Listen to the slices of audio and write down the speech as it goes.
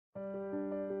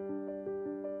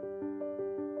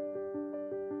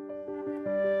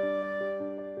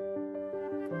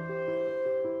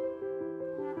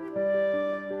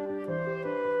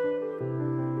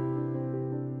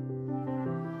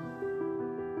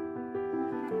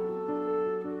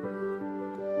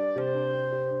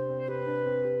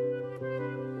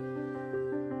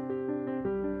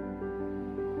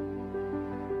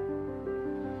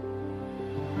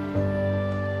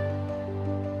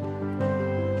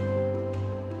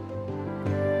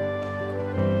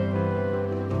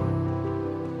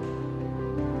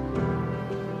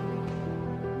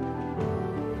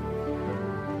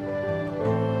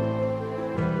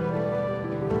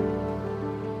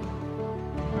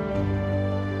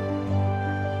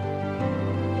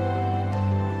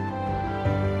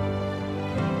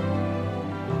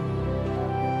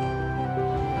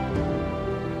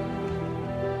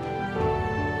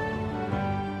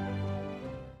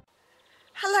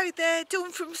Hello there,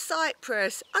 Dawn from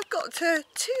Cyprus. I've got to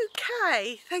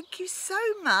 2k, thank you so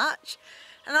much.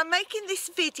 And I'm making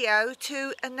this video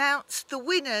to announce the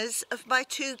winners of my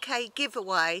 2k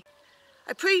giveaway.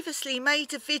 I previously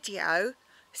made a video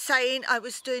saying I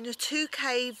was doing a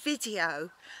 2k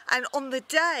video, and on the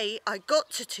day I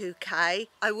got to 2k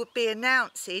I would be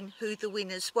announcing who the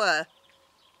winners were.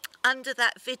 Under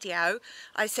that video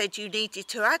I said you needed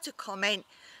to add a comment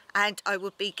and I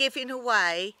would be giving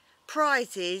away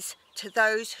prizes to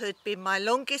those who had been my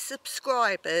longest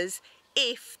subscribers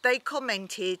if they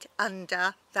commented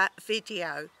under that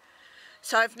video.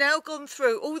 So I've now gone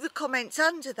through all the comments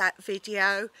under that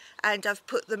video and I've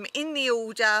put them in the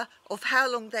order of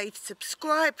how long they've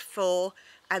subscribed for,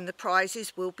 and the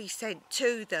prizes will be sent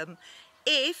to them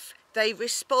if they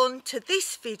respond to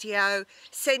this video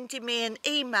sending me an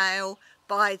email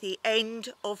by the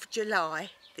end of July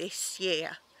this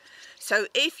year. So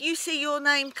if you see your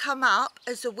name come up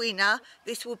as a winner,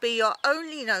 this will be your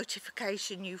only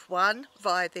notification you've won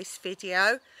via this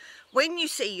video. When you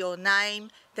see your name,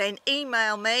 then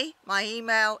email me. My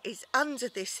email is under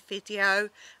this video,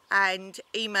 and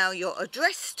email your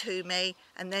address to me,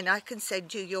 and then I can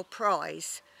send you your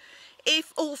prize.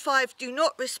 If all 5 do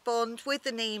not respond with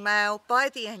an email by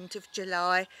the end of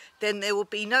July, then there will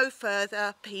be no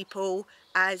further people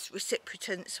as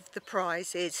recipients of the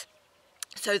prizes.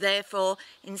 So therefore,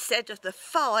 instead of the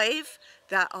 5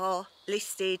 that are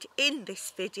listed in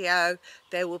this video,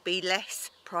 there will be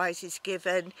less prizes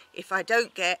given if I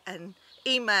don't get an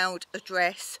emailed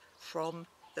address from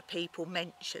the people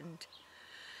mentioned.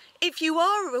 If you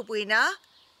are a winner,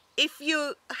 if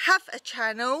you have a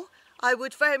channel, I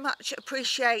would very much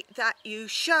appreciate that you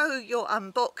show your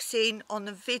unboxing on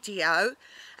a video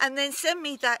and then send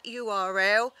me that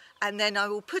URL, and then I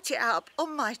will put it up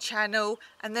on my channel,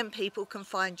 and then people can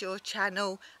find your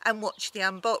channel and watch the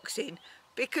unboxing,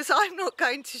 because I'm not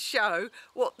going to show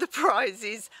what the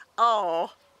prizes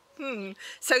are.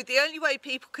 So the only way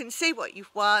people can see what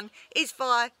you've won is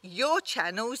via your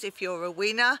channels if you're a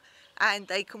winner, and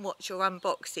they can watch your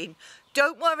unboxing.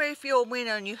 Don't worry if you're a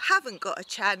winner and you haven't got a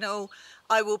channel.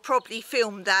 I will probably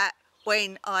film that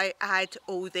when I add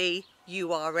all the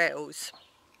URLs.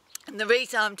 And the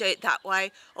reason I'm doing it that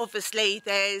way, obviously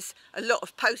there's a lot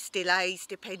of post delays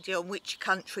depending on which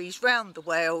countries round the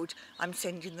world I'm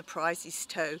sending the prizes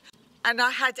to. And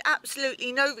I had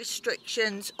absolutely no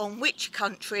restrictions on which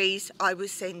countries I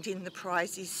was sending the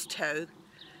prizes to.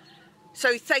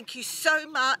 So thank you so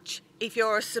much. If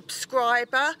you're a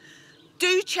subscriber,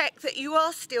 do check that you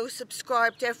are still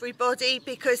subscribed, everybody,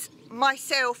 because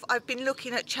myself, I've been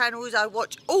looking at channels I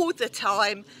watch all the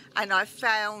time and I've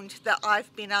found that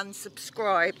I've been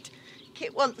unsubscribed.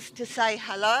 Kit wants to say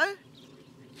hello.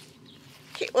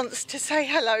 Kit wants to say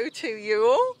hello to you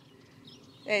all.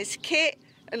 There's Kit,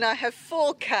 and I have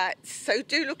 4 cats, so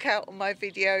do look out on my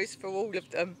videos for all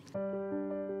of them.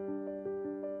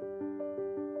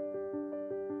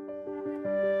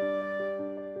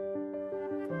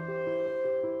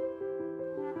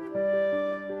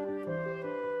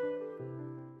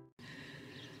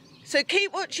 So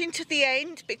keep watching to the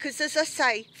end, because as I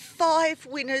say, 5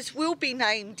 winners will be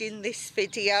named in this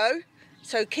video.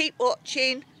 So keep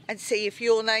watching and see if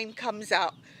your name comes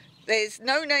up. There's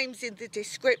no names in the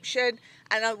description,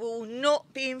 and I will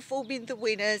not be informing the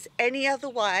winners any other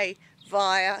way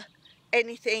via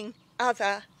anything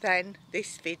other than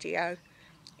this video.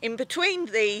 In between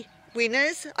the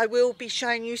winners, I will be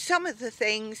showing you some of the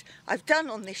things I've done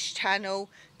on this channel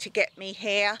to get me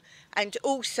here, and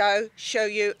also show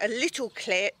you a little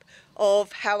clip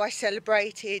of how I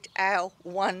celebrated our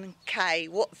 1k,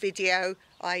 what video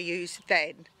I used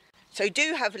then. So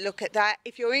do have a look at that.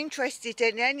 If you're interested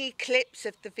in any clips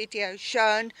of the video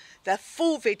shown, the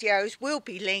full videos will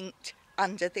be linked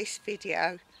under this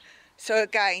video. So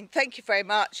again, thank you very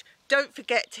much. Don't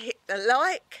forget to hit the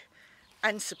like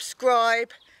and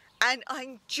subscribe. And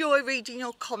I enjoy reading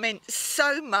your comments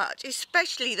so much,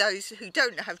 especially those who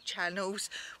don't have channels.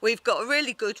 We've got a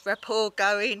really good rapport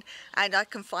going, and I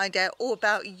can find out all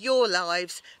about your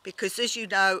lives because, as you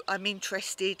know, I'm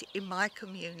interested in my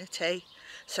community.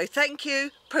 So thank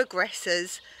you,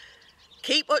 progressors.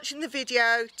 Keep watching the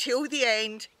video till the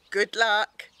end. Good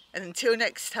luck, and until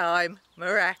next time,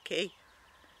 Meraki.